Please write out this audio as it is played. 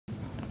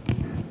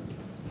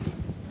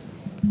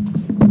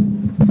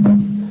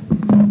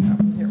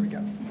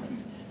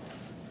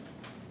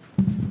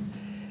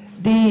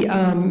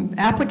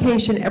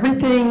application,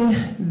 everything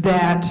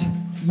that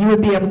you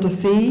would be able to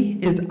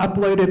see is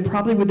uploaded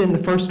probably within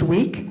the first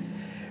week.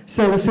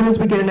 So as soon as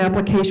we get an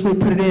application, we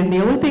put it in.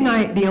 The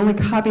only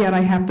caveat I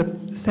have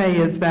to say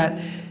is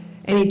that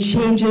any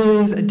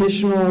changes,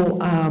 additional,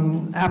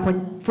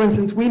 for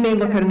instance, we may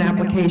look at an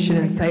application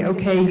and say,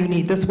 okay, you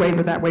need this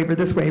waiver, that waiver,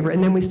 this waiver,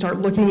 and then we start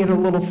looking at it a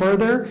little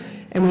further,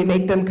 and we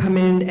make them come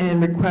in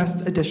and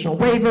request additional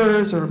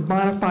waivers or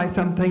modify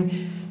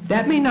something.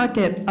 That may not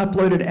get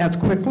uploaded as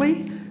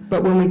quickly,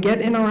 but when we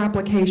get in our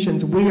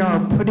applications, we are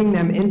putting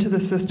them into the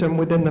system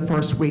within the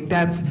first week.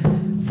 That's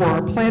for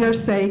our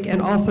planner's sake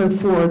and also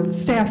for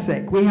staff's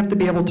sake. We have to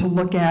be able to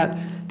look at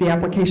the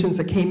applications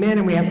that came in,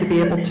 and we have to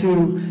be able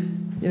to,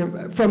 you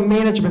know, from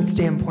management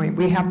standpoint,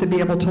 we have to be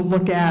able to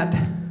look at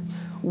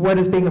what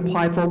is being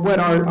applied for, what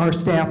our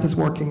staff is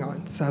working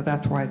on. So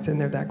that's why it's in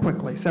there that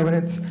quickly. So, and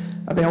it's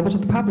available to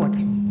the public.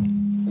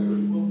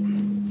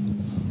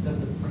 Does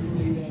the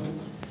pre-meeting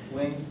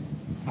link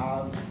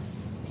have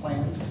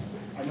plans?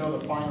 I know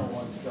the final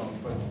ones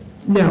don't, but.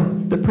 No,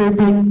 the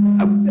pre-meeting,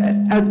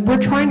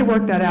 we're trying to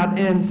work that out,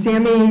 and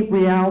Sammy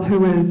Rial,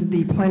 who is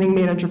the planning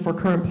manager for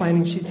current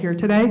planning, she's here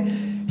today.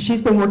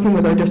 She's been working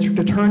with our district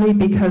attorney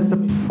because the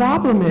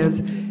problem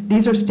is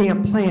these are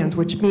stamped plans,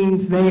 which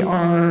means they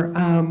are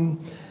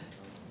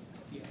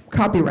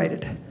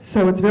copyrighted.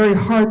 So it's very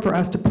hard for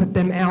us to put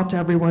them out to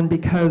everyone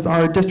because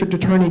our district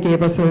attorney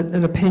gave us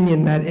an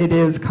opinion that it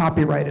is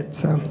copyrighted.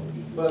 So,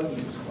 but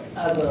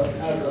as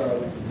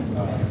a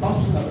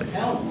function of the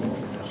county,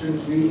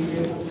 shouldn't we be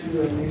able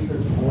to, at least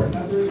as board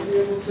members, be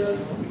able to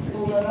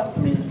pull that up?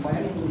 I mean,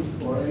 planning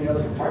or any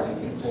other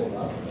department can pull it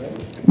up,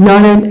 right?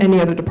 Not in any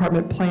other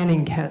department.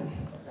 Planning can,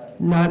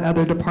 not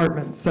other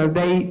departments. So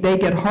they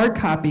get hard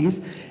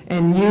copies,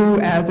 and you,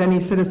 as any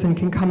citizen,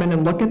 can come in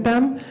and look at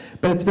them.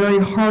 But it's very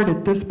hard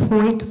at this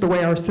point, the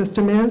way our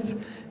system is,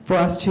 for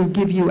us to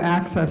give you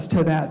access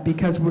to that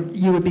because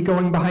you would be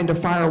going behind a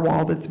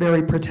firewall that's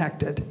very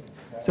protected.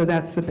 So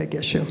that's the big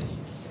issue.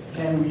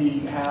 Can we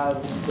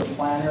have the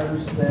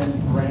planners then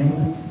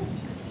bring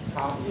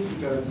copies?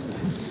 Because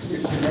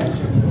if you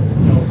mentioned,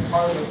 you know,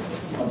 part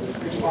of the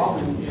big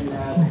problem in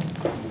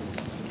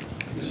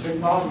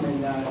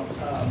that,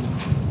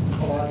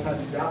 a lot of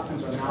times these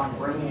applicants are not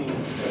bringing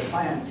their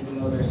plans, even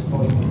though they're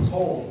supposed to be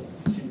told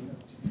to do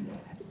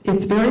that.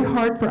 It's very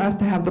hard for us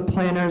to have the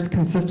planners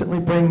consistently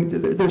bring,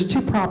 there's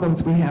two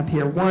problems we have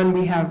here. One,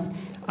 we have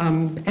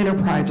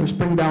Enterprise or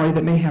Spring Valley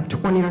that may have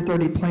 20 or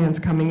 30 plans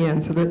coming in,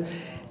 so that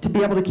to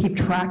be able to keep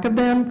track of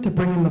them, to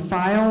bring in the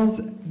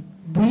files,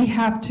 we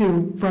have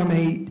to, from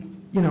a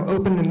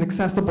open and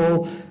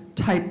accessible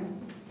type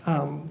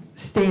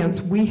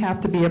stance, we have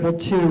to be able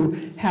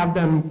to have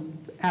them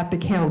at the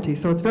county.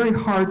 So it's very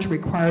hard to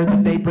require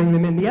that they bring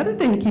them in. The other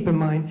thing to keep in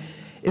mind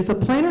is the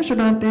planners are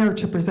not there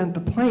to present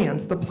the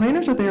plans. The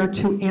planners are there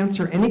to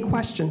answer any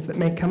questions that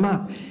may come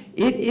up.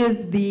 It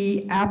is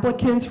the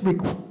applicants,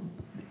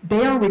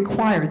 they are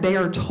required, they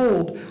are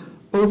told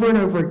over and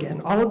over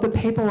again, all of the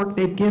paperwork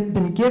they've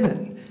been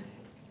given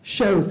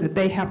shows that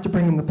they have to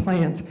bring in the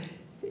plans.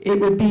 It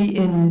would be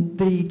in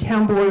the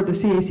town board or the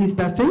CAC's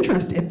best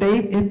interest if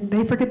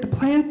they forget the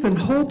plans, then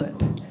hold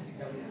it.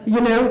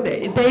 You know,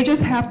 they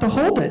just have to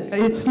hold it.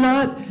 It's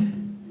not,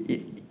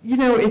 you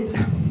know, it's,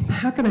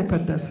 how can I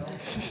put this?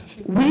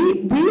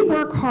 We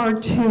work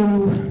hard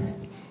to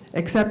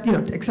accept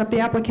the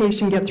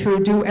application, get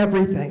through, do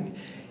everything.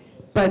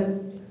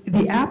 But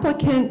the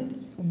applicant,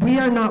 we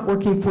are not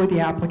working for the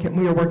applicant,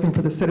 we are working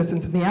for the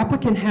citizens. And the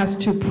applicant has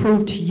to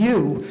prove to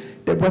you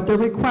that what they're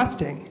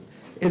requesting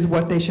is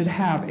what they should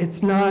have.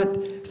 It's not,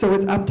 so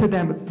it's up to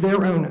them, it's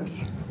their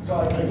onus. So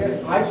I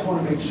guess I just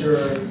want to make sure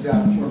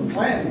that we're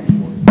planning,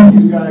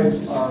 you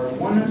guys are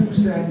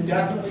 100%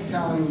 definitely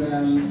telling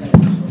them,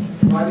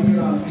 writing it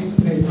on a piece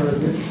of paper,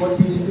 this is what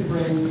you need to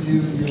bring to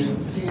your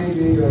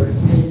TAB or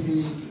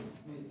CAC.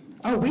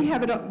 Oh, we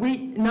have it,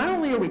 not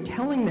only are we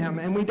telling them,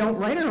 and we don't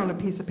write it on a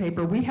piece of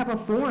paper, we have a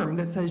form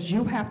that says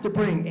you have to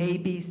bring A,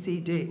 B, C,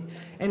 D.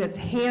 And it's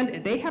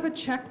they have a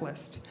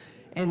checklist.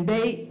 And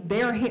they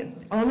are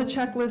on the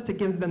checklist. It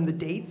gives them the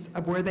dates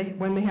of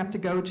when they have to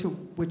go to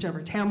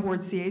whichever town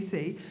board,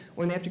 CAC,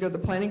 when they have to go to the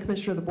planning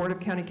commissioner, the board of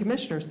county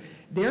commissioners.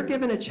 They're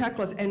given a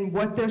checklist and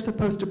what they're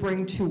supposed to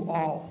bring to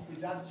all. Is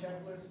that a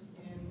checklist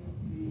in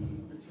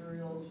the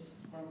materials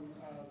from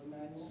the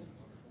manual?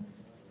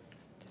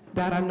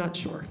 That I'm not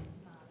sure.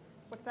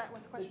 What's that?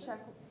 What's the question?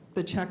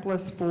 The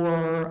checklist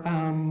for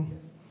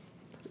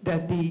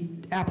that the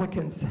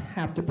applicants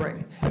have to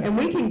bring. And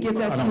we can give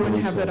that to you and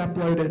have that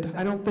uploaded.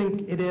 I don't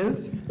think it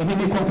is. Let me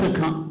make one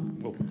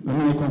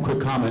quick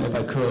comment, if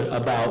I could,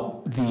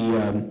 about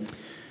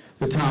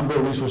the Town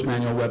Board Resource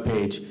Manual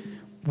webpage.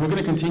 We're going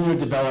to continue to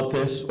develop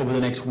this over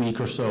the next week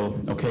or so,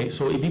 okay?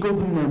 So if you go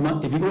in there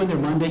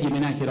Monday, you may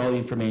not get all the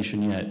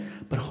information yet,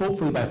 but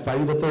hopefully by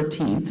Friday the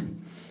 13th,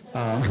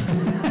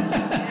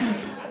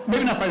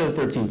 maybe not Friday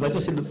the 13th, let's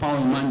just say the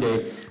following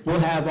Monday, we'll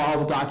have all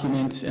the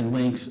documents and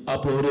links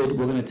uploaded.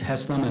 We're going to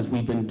test them as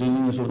we've been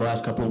doing this over the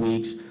last couple of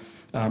weeks.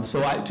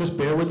 So just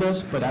bear with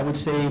us, but I would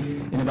say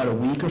in about a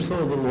week or so,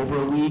 a little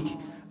over a week,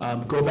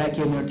 Go back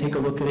in there, take a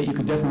look at it. You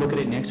can definitely look at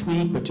it next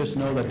week, but just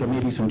know that there may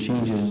be some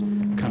changes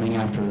coming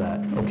after that.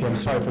 Okay, I'm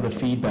sorry for the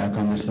feedback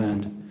on this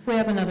end. We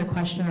have another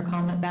question or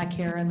comment back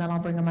here, and then I'll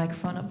bring a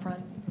microphone up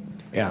front.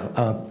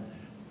 Yeah,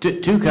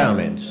 two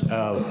comments.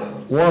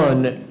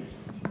 One,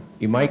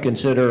 you might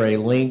consider a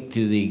link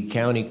to the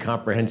county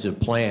comprehensive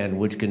plan,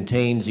 which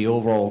contains the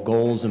overall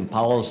goals and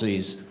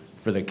policies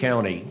for the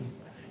county,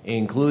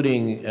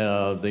 including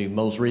the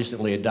most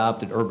recently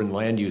adopted urban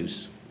land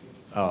use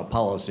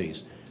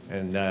policies.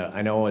 And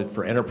I know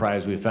for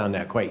Enterprise, we found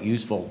that quite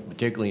useful,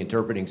 particularly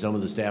interpreting some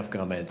of the staff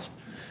comments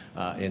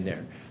in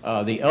there.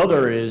 The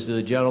other is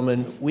the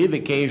gentleman, we've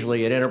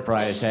occasionally at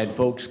Enterprise had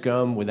folks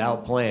come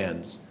without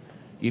plans.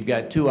 You've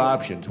got two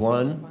options.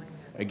 One,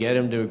 get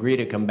them to agree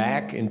to come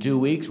back in 2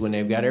 weeks when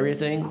they've got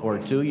everything, or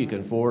two, you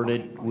can forward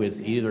it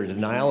with either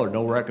denial or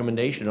no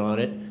recommendation on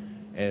it,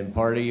 and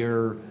part of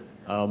your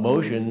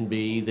motion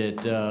be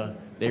that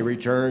they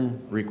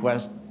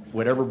request,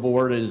 whatever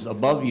board is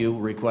above you,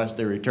 request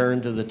a return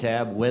to the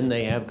tab when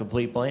they have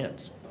complete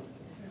plans.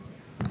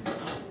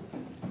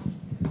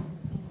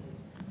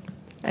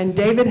 And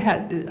David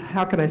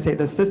how can I say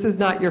this? This is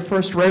not your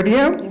first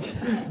rodeo.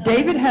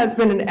 David has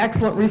been an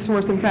excellent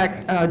resource. In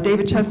fact,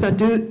 David Chestnut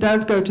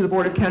does go to the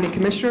Board of County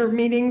Commissioner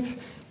meetings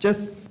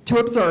just to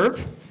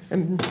observe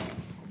and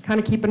kind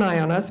of keep an eye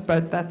on us,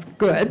 but that's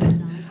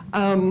good.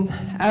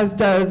 As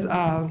does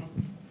a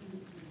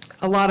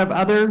lot of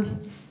other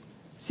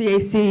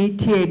CAC,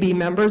 TAB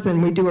members,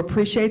 and we do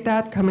appreciate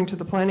that coming to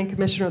the Planning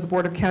Commission or the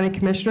Board of County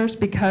Commissioners,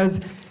 because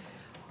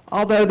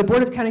although the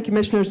Board of County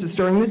Commissioners is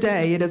during the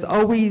day, it is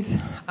always,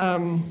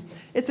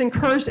 it's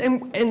encouraged,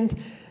 and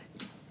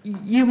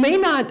you may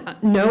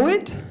not know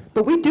it,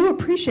 but we do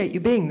appreciate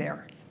you being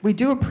there. We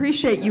do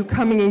appreciate you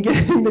coming and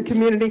giving the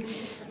community,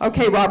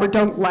 okay, Robert,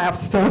 don't laugh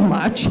so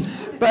much,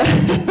 but,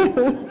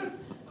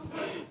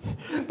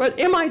 but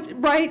am I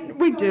right?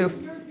 We do.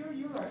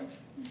 You're right.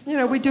 You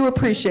know, we do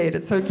appreciate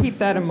it, so keep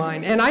that in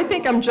mind. And I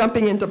think I'm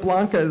jumping into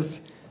Blanca's.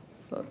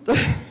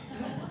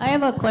 I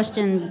have a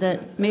question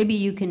that maybe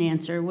you can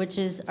answer, which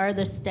is, are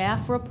the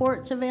staff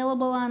reports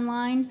available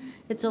online?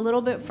 It's a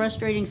little bit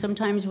frustrating.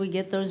 Sometimes we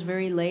get those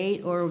very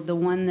late, or the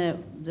one that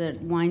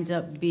winds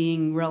up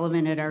being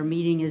relevant at our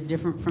meeting is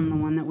different from the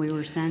one that we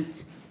were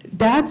sent.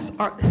 That's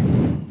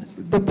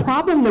the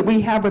problem that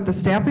we have with the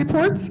staff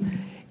reports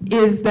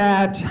is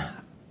that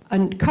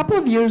a couple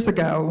of years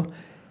ago,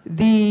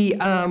 the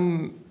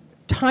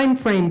time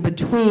frame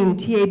between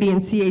TAB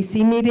and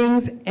CAC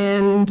meetings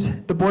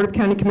and the Board of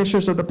County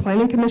Commissioners or the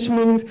Planning Commission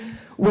meetings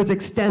was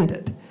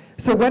extended.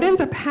 So what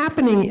ends up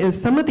happening is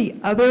some of the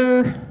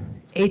other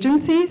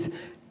agencies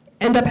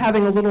end up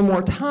having a little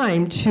more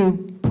time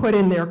to put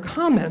in their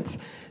comments.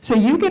 So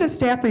you get a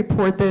staff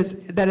report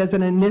that is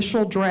an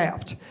initial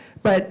draft,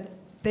 but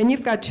then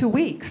you've got 2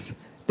 weeks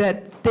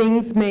that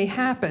things may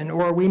happen,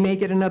 or we may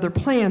get another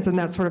plans and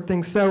that sort of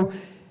thing. So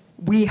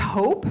we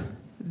hope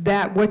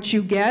that what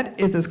you get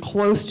is as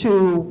close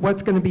to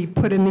what's going to be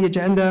put in the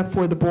agenda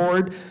for the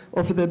board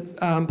or for the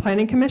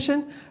Planning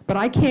Commission, but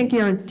I can't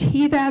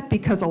guarantee that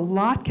because a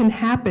lot can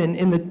happen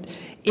in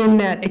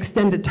that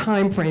extended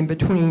time frame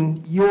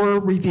between your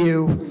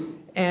review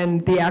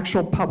and the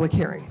actual public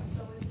hearing.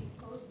 So if you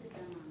posted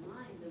them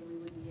online, then we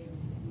would be able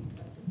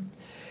to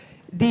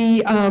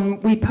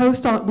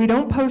see We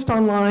don't post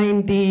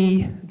online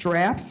the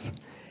drafts.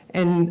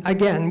 And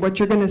again, what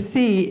you're going to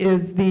see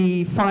is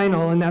the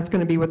final, and that's going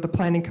to be with the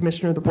Planning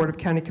Commissioner, the Board of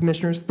County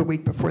Commissioners, the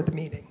week before the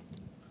meeting.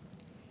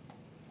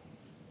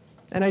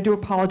 And I do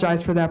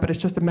apologize for that, but it's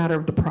just a matter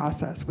of the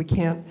process. We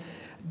can't,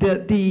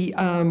 the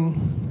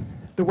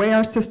way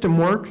our system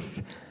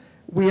works,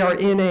 we are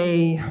in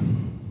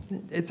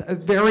it's a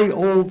very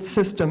old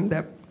system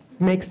that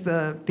makes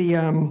the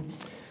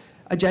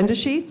agenda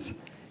sheets.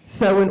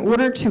 So in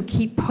order to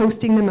keep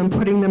posting them and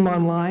putting them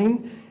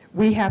online,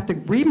 we have to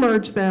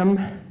re-merge them,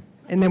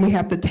 and then we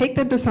have to take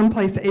them to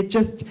someplace. It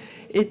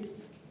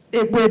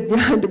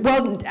would,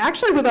 well,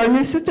 actually with our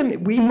new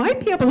system, we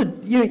might be able to,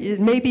 it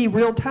may be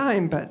real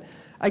time, but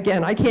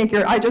again, I can't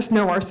guarantee, I just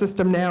know our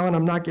system now, and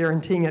I'm not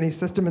guaranteeing any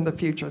system in the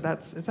future.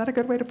 Is that a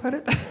good way to put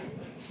it?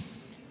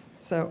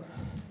 So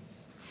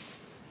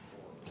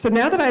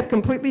now that I've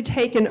completely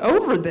taken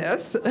over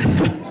this,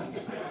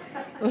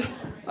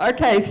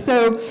 okay,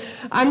 so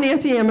I'm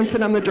Nancy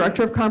Amundsen. I'm the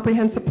Director of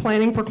Comprehensive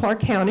Planning for Clark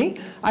County.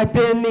 I've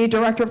been the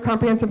Director of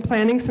Comprehensive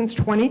Planning since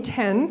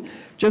 2010.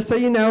 Just so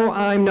you know,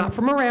 I'm not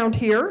from around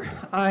here.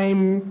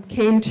 I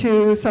came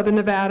to Southern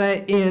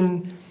Nevada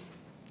in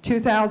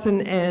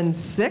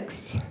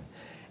 2006,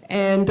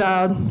 and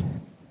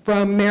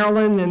from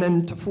Maryland and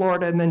then to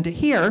Florida and then to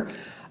here.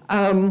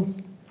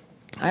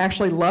 I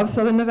actually love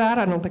Southern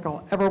Nevada. I don't think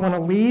I'll ever want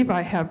to leave.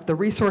 The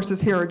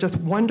resources here are just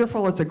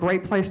wonderful. It's a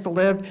great place to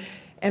live.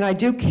 And I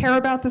do care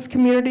about this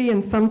community,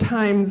 and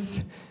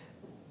sometimes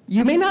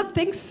you may not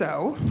think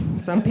so.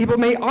 Some people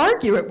may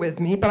argue it with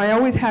me, but I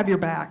always have your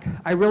back.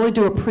 I really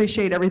do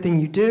appreciate everything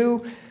you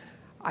do.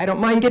 I don't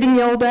mind getting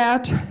yelled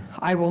at.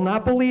 I will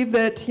not believe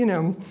that,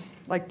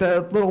 like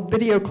the little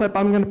video clip,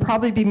 I'm going to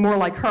probably be more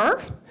like her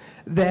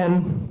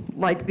than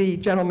like the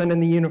gentleman in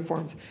the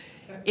uniforms.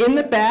 In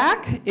the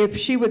back, if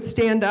she would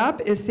stand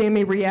up, is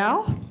Sammy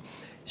Rial.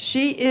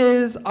 She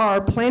is our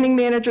planning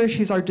manager.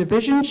 She's our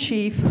division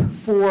chief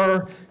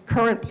for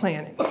current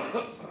planning.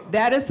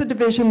 That is the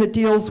division that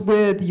deals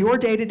with your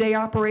day-to-day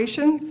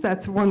operations.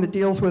 That's one that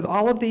deals with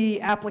all of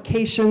the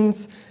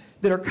applications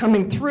that are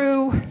coming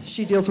through.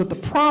 She deals with the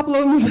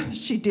problems.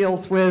 She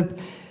deals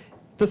with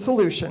the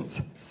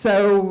solutions.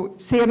 So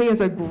Sammy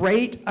is a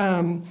great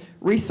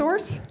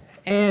resource,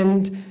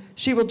 and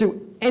she will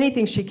do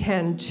anything she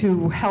can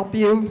to help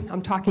you.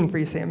 I'm talking for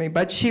you, Sammy,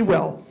 but she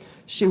will.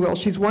 She will.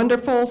 She's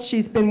wonderful.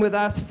 She's been with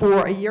us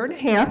for a year and a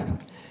half.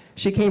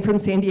 She came from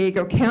San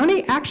Diego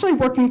County, actually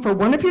working for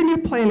one of your new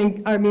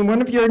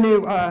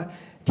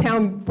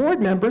town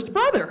board members'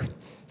 brother.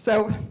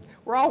 So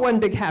we're all one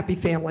big happy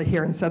family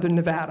here in Southern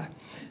Nevada.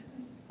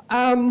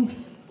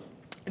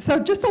 So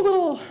just a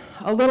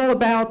little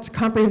about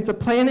comprehensive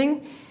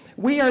planning.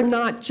 We are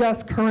not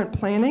just current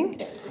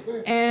planning,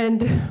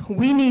 and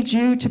we need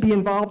you to be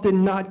involved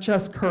in not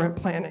just current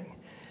planning.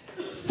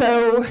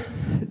 So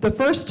the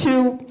first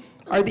two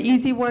are the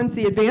easy ones,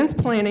 the advanced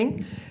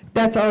planning.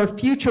 That's our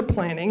future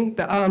planning.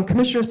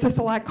 Commissioner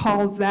Sisolak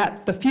calls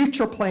that the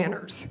future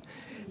planners.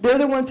 They're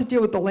the ones that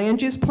deal with the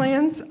land use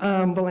plans,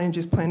 the land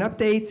use plan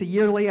updates, the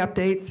yearly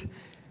updates.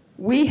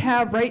 We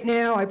have right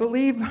now, I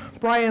believe,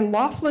 Brian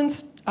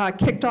Laughlin's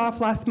kicked off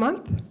last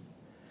month.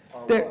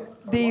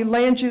 The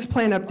land use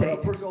plan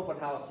update. First open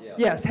house, yeah.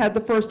 Yes, had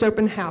the first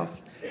open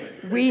house.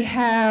 We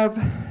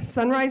have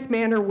Sunrise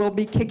Manor will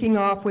be kicking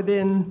off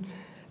within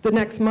the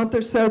next month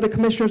or so. The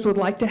commissioners would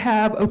like to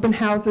have open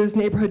houses,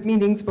 neighborhood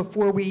meetings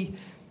before we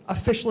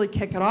officially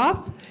kick it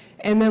off.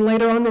 And then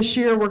later on this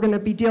year, we're going to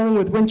be dealing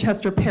with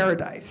Winchester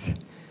Paradise.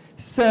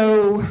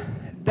 So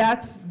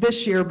that's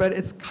this year, but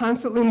it's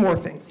constantly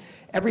morphing.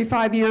 Every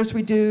 5 years,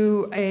 we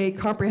do a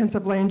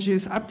comprehensive land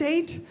use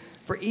update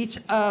for each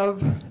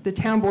of the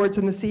town boards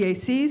and the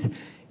CACs.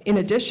 In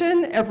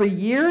addition, every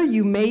year,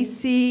 you may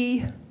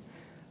see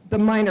the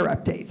minor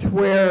updates,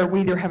 where we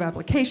either have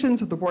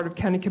applications or the Board of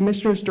County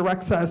Commissioners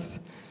directs us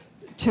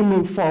to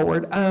move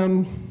forward.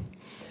 A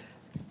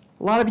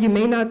lot of you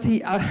may not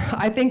see,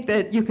 I think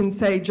that you can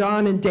say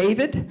John and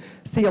David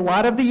see a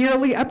lot of the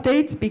yearly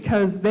updates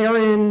because they're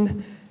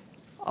in,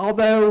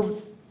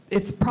 although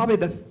it's probably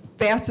the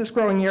fastest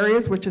growing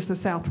areas, which is the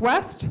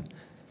Southwest,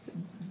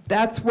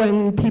 that's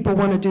when people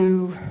want to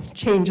do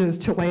changes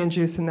to land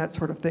use and that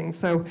sort of thing.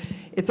 So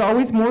it's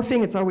always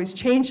morphing, it's always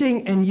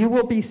changing, and you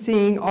will be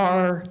seeing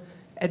our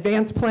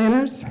advanced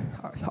planners,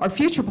 our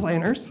future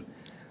planners,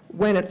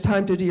 when it's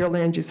time to do your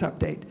land use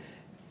update.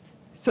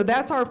 So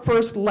that's our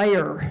first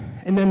layer.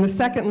 And then the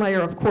second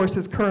layer, of course,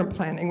 is current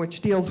planning,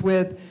 which deals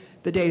with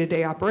the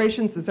day-to-day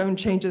operations, the zone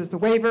changes, the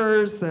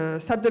waivers, the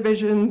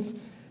subdivisions,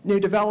 new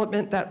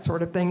development, that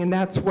sort of thing, and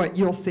that's what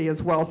you'll see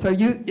as well. So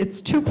it's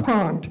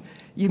two-pronged.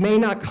 You may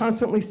not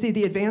constantly see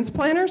the advanced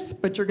planners,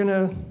 but you're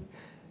gonna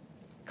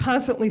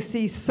constantly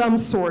see some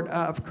sort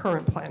of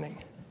current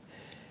planning.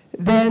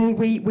 Then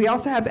we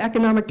also have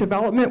economic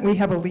development. We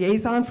have a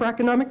liaison for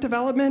economic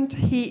development.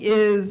 He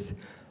is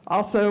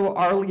also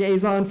our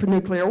liaison for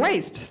nuclear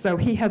waste. So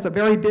he has a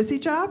very busy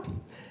job.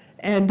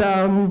 And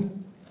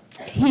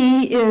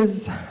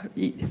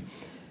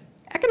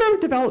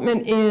economic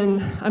development in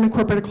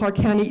unincorporated Clark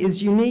County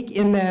is unique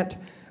in that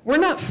we're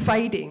not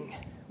fighting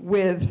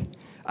with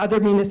other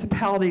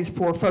municipalities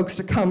for folks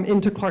to come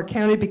into Clark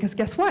County, because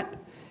guess what?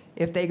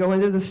 If they go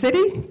into the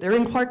city, they're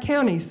in Clark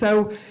County.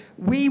 So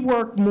we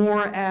work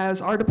more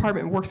as, our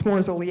department works more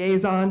as a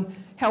liaison,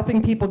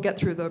 helping people get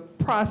through the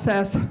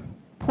process,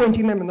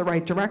 pointing them in the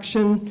right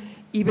direction,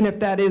 even if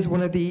that is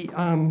one of the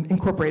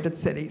incorporated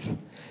cities.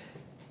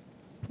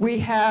 We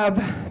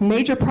have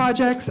major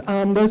projects.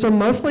 Those are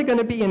mostly going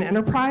to be in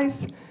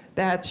enterprise.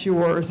 That's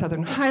your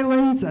Southern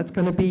Highlands. That's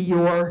going to be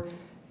your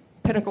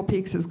Pinnacle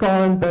Peaks is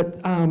gone,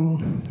 but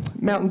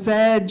Mountain's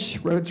Edge,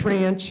 Rhodes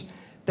Ranch,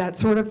 that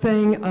sort of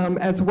thing,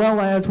 as well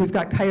as we've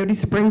got Coyote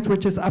Springs,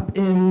 which is up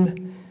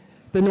in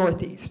the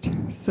Northeast.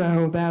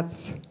 So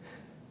that's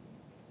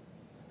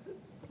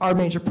our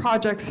major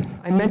projects.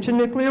 I mentioned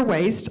nuclear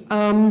waste.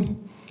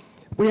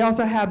 We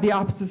also have the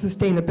Office of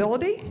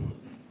Sustainability,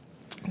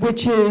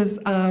 which is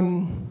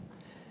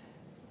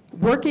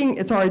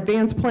it's our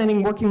advanced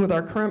planning, working with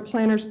our current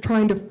planners,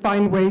 trying to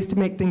find ways to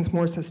make things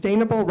more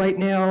sustainable. Right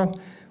now,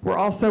 we're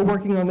also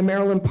working on the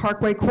Maryland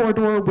Parkway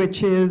Corridor,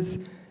 which is,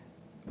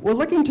 we're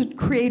looking to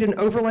create an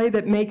overlay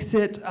that makes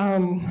it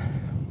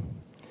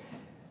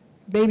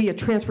maybe a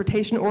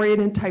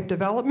transportation-oriented type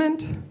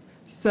development.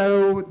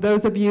 So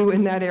those of you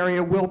in that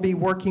area will be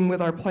working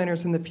with our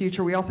planners in the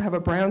future. We also have a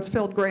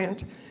Brownsfield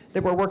grant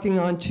that we're working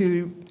on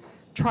to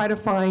try to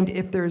find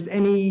if there's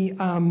any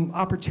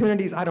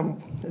opportunities.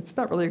 It's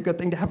not really a good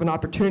thing to have an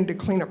opportunity to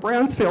clean up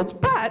brownfields,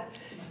 but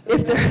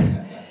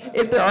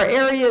if there are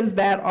areas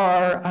that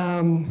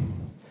are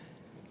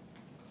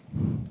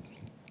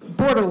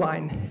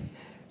borderline,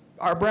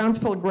 our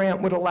Brownsfield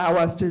grant would allow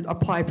us to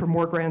apply for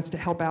more grants to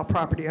help out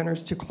property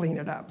owners to clean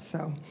it up.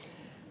 So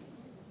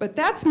But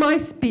that's my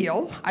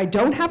spiel. I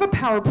don't have a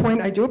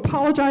PowerPoint. I do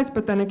apologize,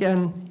 but then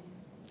again,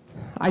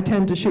 I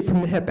tend to shoot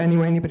from the hip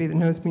anyway. Anybody that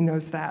knows me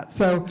knows that.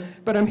 So,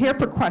 but I'm here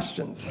for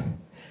questions.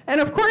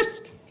 And of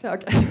course,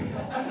 okay.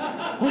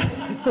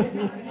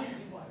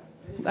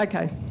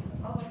 Okay.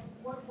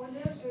 When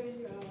there's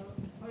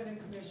a planning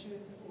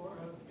commission or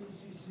a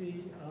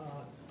BCC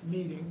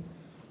meeting,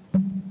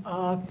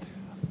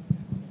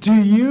 do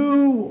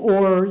you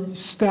or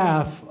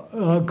staff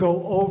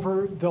go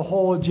over the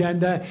whole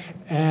agenda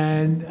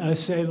and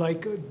say,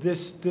 like,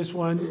 this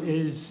one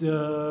is,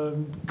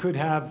 could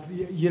have,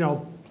 you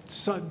know,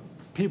 some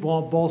people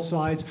on both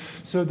sides?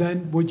 So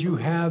then would you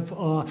have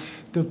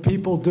the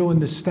people doing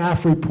the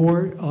staff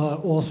report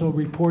also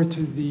report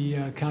to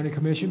the county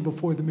commission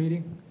before the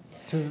meeting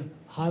to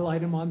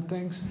highlight them on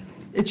things?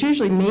 It's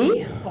usually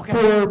me Okay.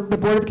 for the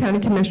Board of County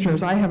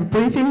Commissioners. I have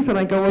briefings and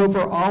I go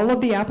over all of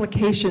the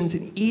applications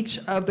in each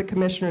of the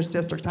commissioners'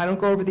 districts. I don't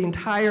go over the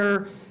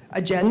entire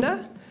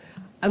agenda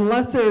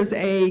unless there's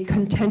a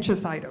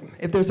contentious item.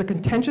 If there's a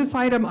contentious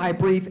item, I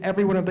brief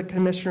every one of the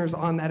commissioners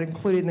on that,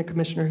 including the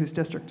commissioner whose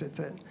district it's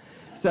in.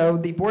 So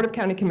the Board of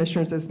County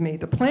Commissioners is me.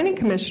 The Planning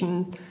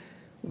Commission,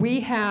 we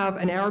have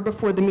an hour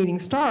before the meeting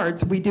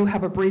starts, we do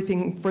have a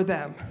briefing for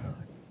them,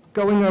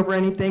 going over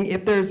anything.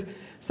 If there's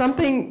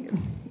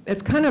something,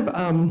 it's kind of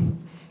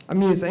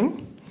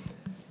amusing.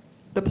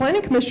 The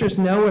Planning Commissioners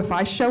know if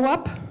I show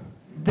up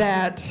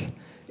that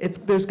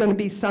there's going to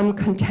be some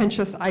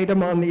contentious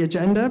item on the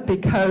agenda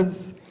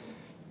because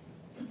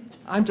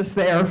I'm just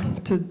there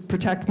to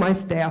protect my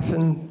staff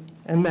and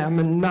them,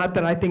 and not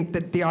that I think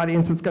that the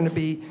audience is going to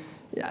be,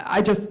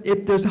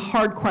 if there's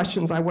hard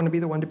questions, I want to be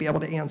the one to be able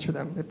to answer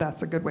them, if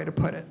that's a good way to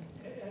put it.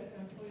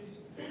 And please,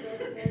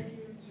 thank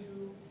you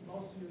to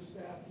most of your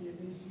staff,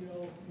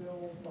 Dionisio,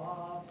 Phil,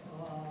 Bob,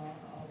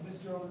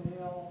 Mr.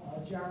 O'Neill,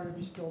 Jared, if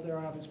he's still there,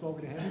 I haven't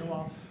spoken to him in a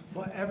while.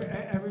 But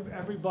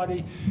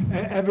everybody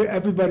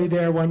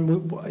there,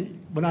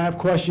 when I have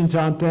questions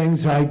on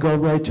things, I go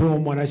right to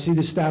them. When I see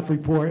the staff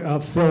report,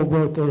 Phil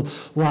wrote the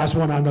last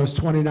one on those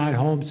 29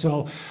 homes.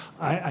 So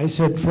I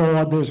said,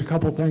 Phil, there's a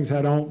couple things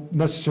I don't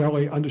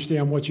necessarily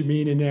understand what you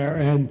mean in there,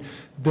 and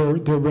they're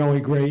really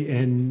great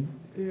in,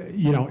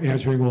 you know,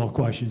 answering all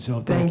questions.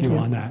 So thank you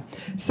on that.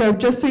 So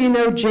just so you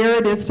know,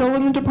 Jared is still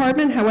in the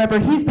department. However,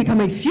 he's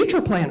become a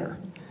future planner.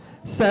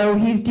 So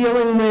he's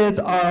dealing with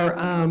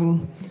our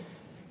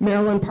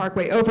Maryland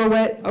Parkway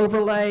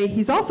overlay.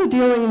 He's also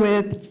dealing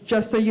with,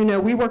 just so you know,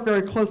 we work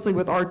very closely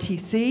with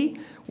RTC.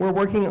 We're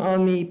working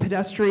on the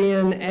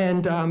pedestrian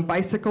and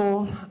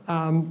bicycle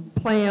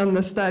plan,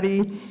 the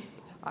study.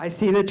 I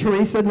see that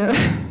Teresa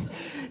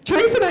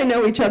Teresa and I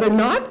know each other,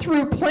 not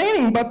through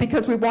planning, but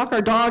because we walk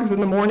our dogs in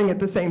the morning at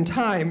the same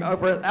time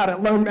over out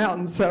at Lone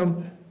Mountain.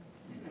 So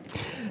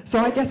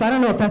I guess, I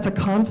don't know if that's a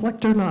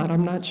conflict or not.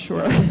 I'm not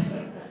sure.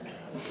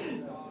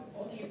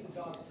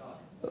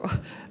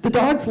 The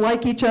dogs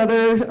like each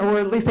other, or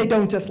at least they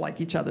don't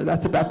dislike each other.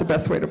 That's about the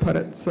best way to put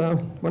it, so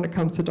when it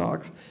comes to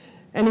dogs.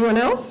 Anyone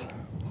else?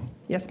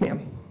 Yes,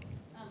 ma'am.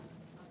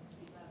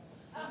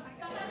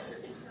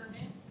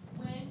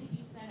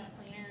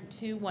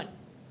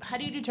 How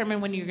do you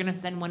determine when you're going to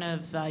send one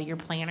of your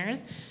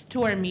planners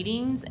to our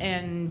meetings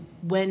and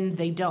when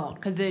they don't?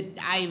 Because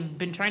I've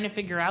been trying to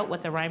figure out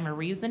what the rhyme or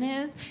reason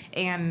is,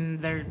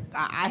 and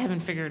I haven't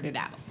figured it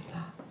out.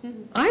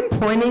 I'm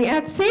pointing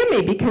at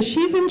Sammy because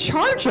she's in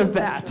charge of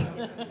that.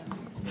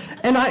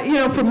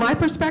 And from my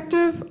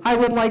perspective, I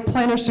would like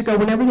planners to go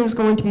whenever there's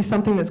going to be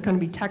something that's going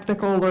to be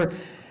technical, or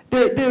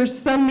there's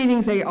some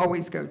meetings they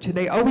always go to.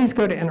 They always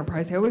go to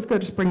Enterprise. They always go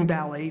to Spring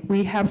Valley.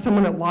 We have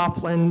someone at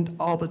Laughlin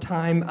all the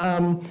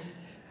time,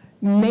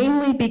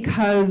 mainly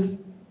because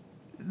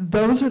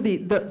those are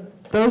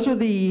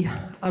the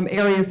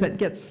areas that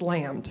get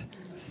slammed.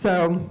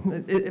 So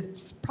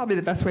it's probably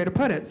the best way to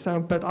put it. So,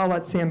 but I'll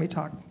let Sammy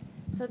talk.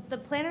 So the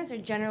planners are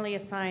generally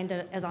assigned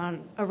as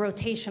on a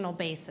rotational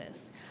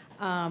basis.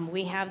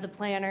 We have the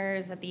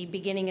planners at the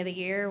beginning of the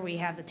year. We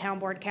have the town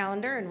board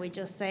calendar, and we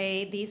just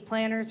say these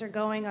planners are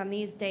going on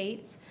these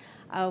dates.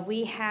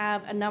 We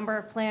have a number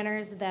of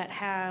planners that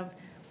have,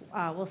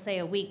 we'll say,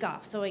 a week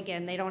off. So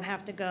again, they don't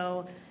have to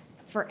go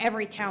for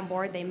every town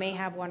board. They may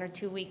have 1 or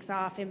 2 weeks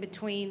off in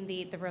between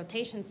the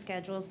rotation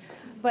schedules.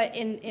 But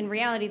in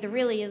reality, there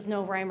really is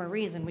no rhyme or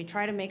reason. We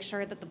try to make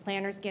sure that the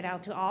planners get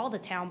out to all the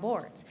town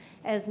boards.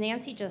 As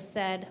Nancy just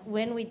said,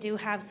 when we do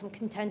have some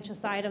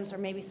contentious items or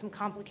maybe some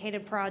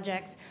complicated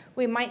projects,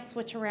 we might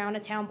switch around a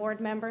town board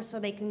member so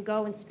they can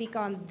go and speak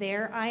on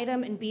their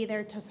item and be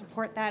there to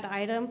support that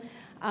item,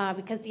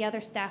 because the other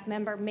staff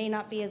member may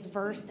not be as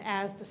versed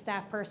as the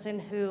staff person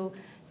who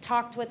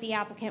talked with the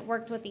applicant,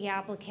 worked with the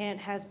applicant,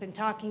 has been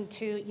talking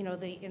to,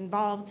 the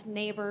involved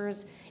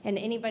neighbors and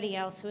anybody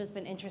else who has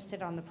been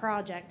interested on the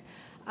project.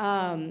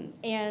 And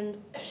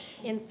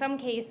in some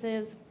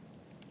cases,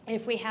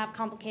 if we have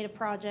complicated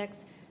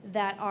projects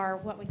that are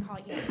what we call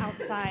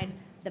outside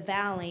the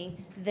valley,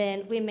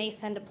 then we may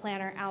send a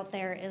planner out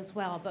there as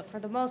well. But for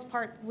the most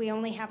part, we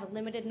only have a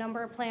limited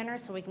number of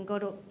planners, so we can go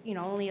to,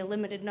 only a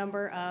limited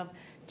number of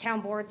town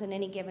boards in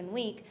any given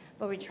week,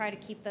 but we try to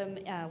keep them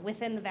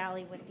within the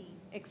valley with the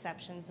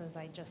exceptions, as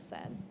I just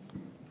said.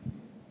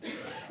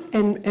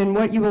 And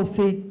what you will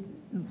see,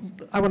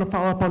 I want to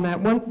follow up on that.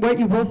 What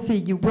you will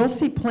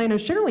see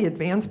planners, generally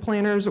advanced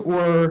planners,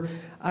 or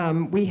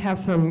we have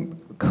some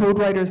code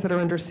writers that are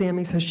under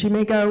Sammy, so she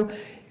may go.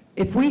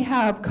 If we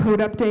have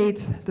code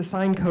updates, the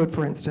sign code,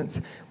 for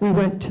instance, we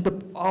went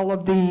to all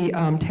of the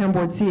town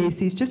board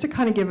CACs just to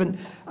kind of give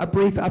a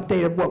brief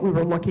update of what we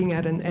were looking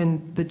at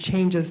and the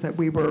changes that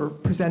we were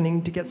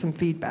presenting to get some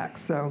feedback.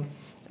 So,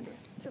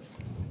 yes.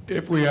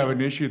 If we have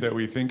an issue that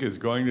we think is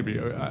going to be,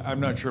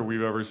 I'm not sure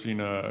we've ever seen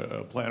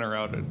a planner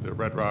out at the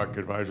Red Rock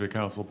Advisory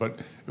Council,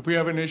 but if we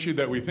have an issue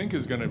that we think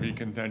is going to be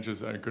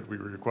contentious, could we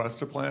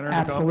request a planner to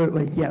come?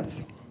 Absolutely,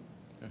 yes.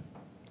 Okay.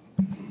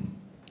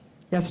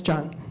 Yes,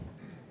 John.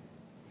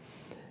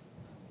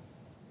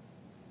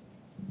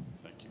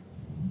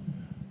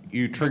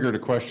 You triggered a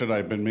question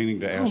I've been meaning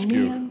to ask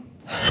you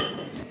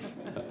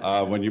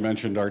when you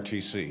mentioned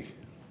RTC.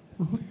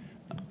 Mm-hmm.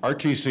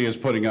 RTC is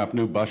putting up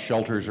new bus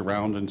shelters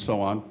around and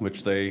so on,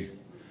 which they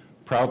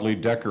proudly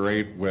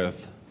decorate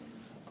with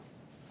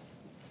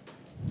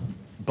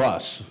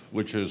bus,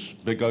 which is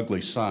big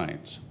ugly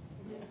signs.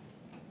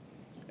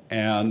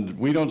 And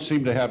we don't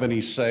seem to have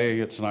any say.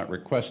 It's not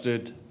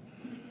requested.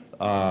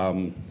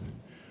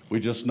 We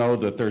just know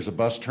that there's a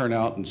bus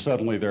turnout and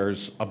suddenly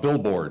there's a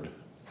billboard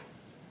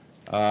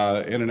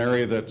in an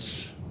area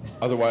that's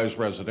otherwise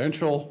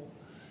residential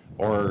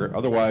or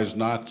otherwise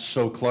not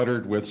so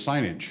cluttered with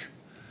signage.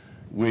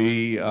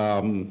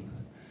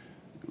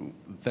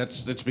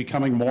 It's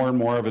becoming more and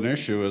more of an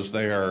issue as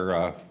they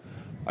are,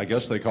 I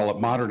guess they call it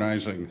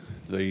modernizing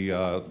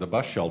the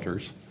bus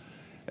shelters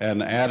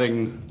and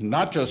adding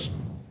not just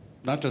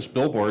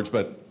billboards,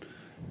 but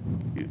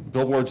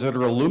billboards that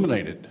are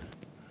illuminated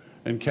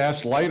and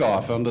cast light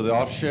off onto the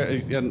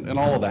and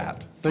all of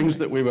that. Things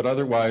that we would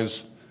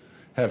otherwise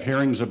have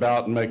hearings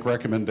about and make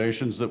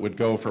recommendations that would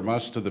go from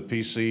us to the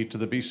PC to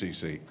the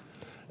BCC.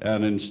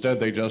 And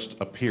instead they just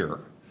appear.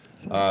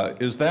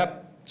 Is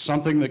that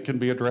something that can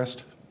be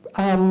addressed?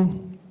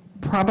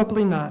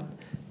 Probably not,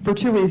 for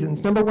two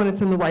reasons. Number one,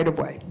 it's in the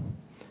right-of-way.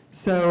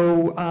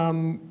 So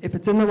if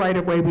it's in the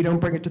right-of-way, we don't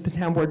bring it to the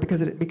town board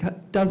because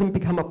it doesn't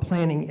become a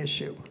planning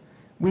issue.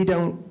 We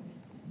don't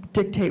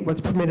dictate what's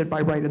permitted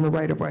by right in the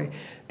right-of-way.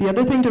 The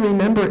other thing to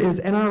remember is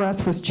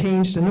NRS was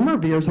changed a number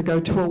of years ago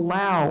to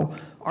allow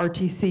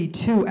RTC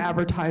to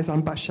advertise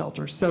on bus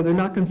shelters. So they're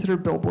not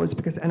considered billboards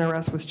because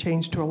NRS was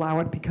changed to allow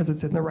it because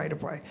it's in the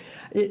right-of-way.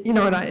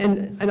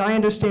 And I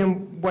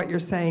understand what you're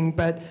saying,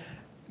 but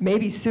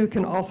maybe Sue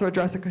can also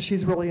address it because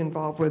she's really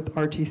involved with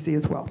RTC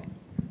as well.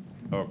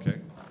 Okay.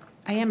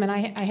 I am, and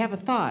I have a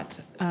thought.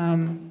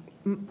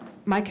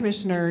 My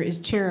commissioner is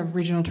chair of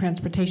Regional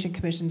Transportation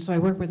Commission, so I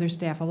work with their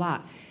staff a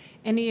lot.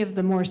 Any of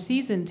the more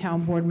seasoned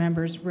town board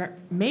members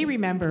may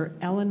remember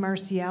Ellen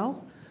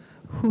Marcial,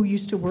 who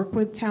used to work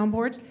with town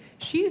boards.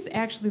 She's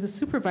actually the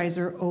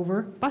supervisor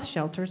over bus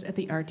shelters at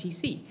the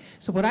RTC.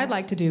 So what I'd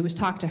like to do is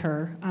talk to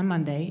her on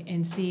Monday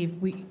and see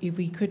if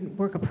we couldn't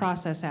work a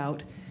process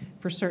out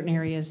for certain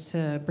areas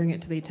to bring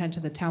it to the attention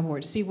of the town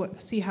board.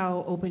 See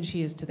how open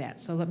she is to that.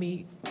 So let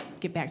me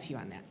get back to you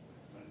on that.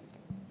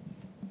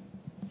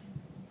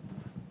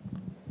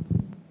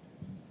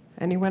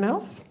 Anyone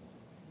else?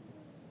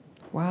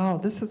 Wow,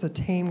 this is a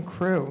tame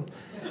crew.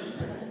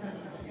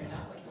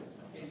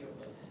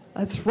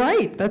 That's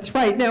right, that's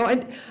right. Now,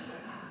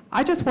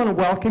 I just want to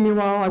welcome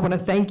you all. I want to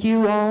thank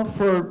you all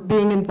for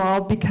being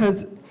involved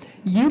because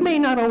you may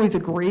not always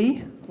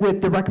agree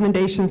with the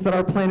recommendations that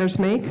our planners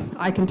make.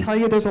 I can tell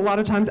you there's a lot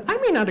of times I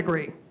may not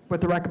agree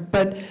with the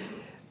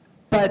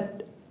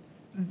but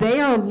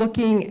they are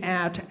looking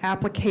at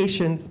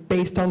applications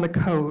based on the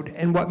code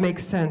and what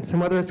makes sense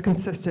and whether it's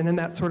consistent and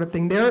that sort of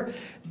thing.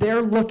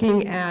 They're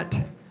looking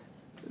at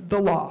the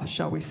law,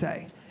 shall we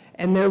say,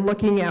 and they're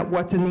looking at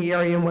what's in the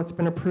area and what's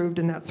been approved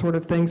and that sort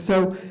of thing.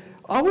 So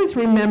always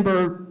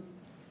remember,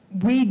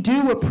 we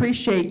do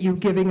appreciate you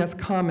giving us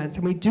comments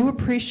and we do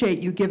appreciate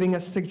you giving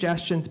us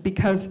suggestions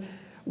because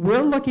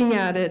we're looking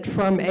at it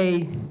from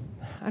a,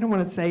 I don't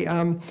want to say,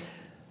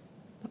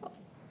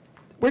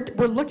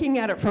 we're looking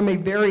at it from a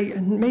very,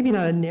 maybe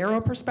not a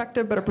narrow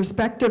perspective, but a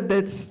perspective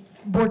that's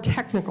more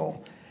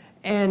technical.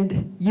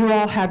 And you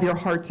all have your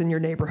hearts in your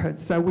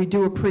neighborhoods, so we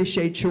do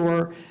appreciate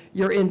your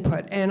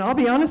input. And I'll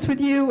be honest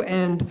with you,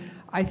 and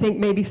I think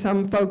maybe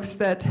some folks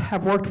that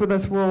have worked with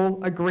us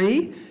will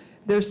agree,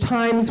 there's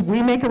times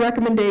we make a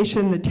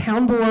recommendation, the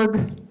town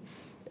board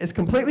is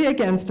completely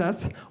against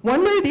us,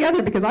 one way or the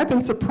other, because I've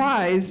been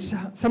surprised.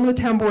 Some of the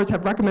town boards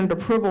have recommended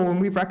approval when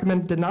we've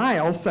recommended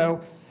denial,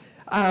 so,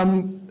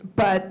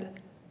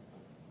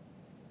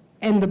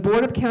 and the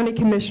Board of County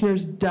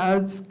Commissioners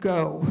does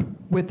go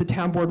with the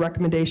town board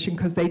recommendation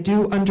because they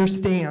do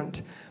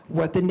understand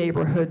what the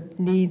neighborhood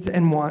needs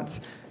and wants,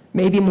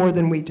 maybe more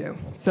than we do.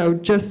 So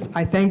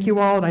I thank you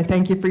all and I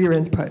thank you for your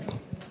input.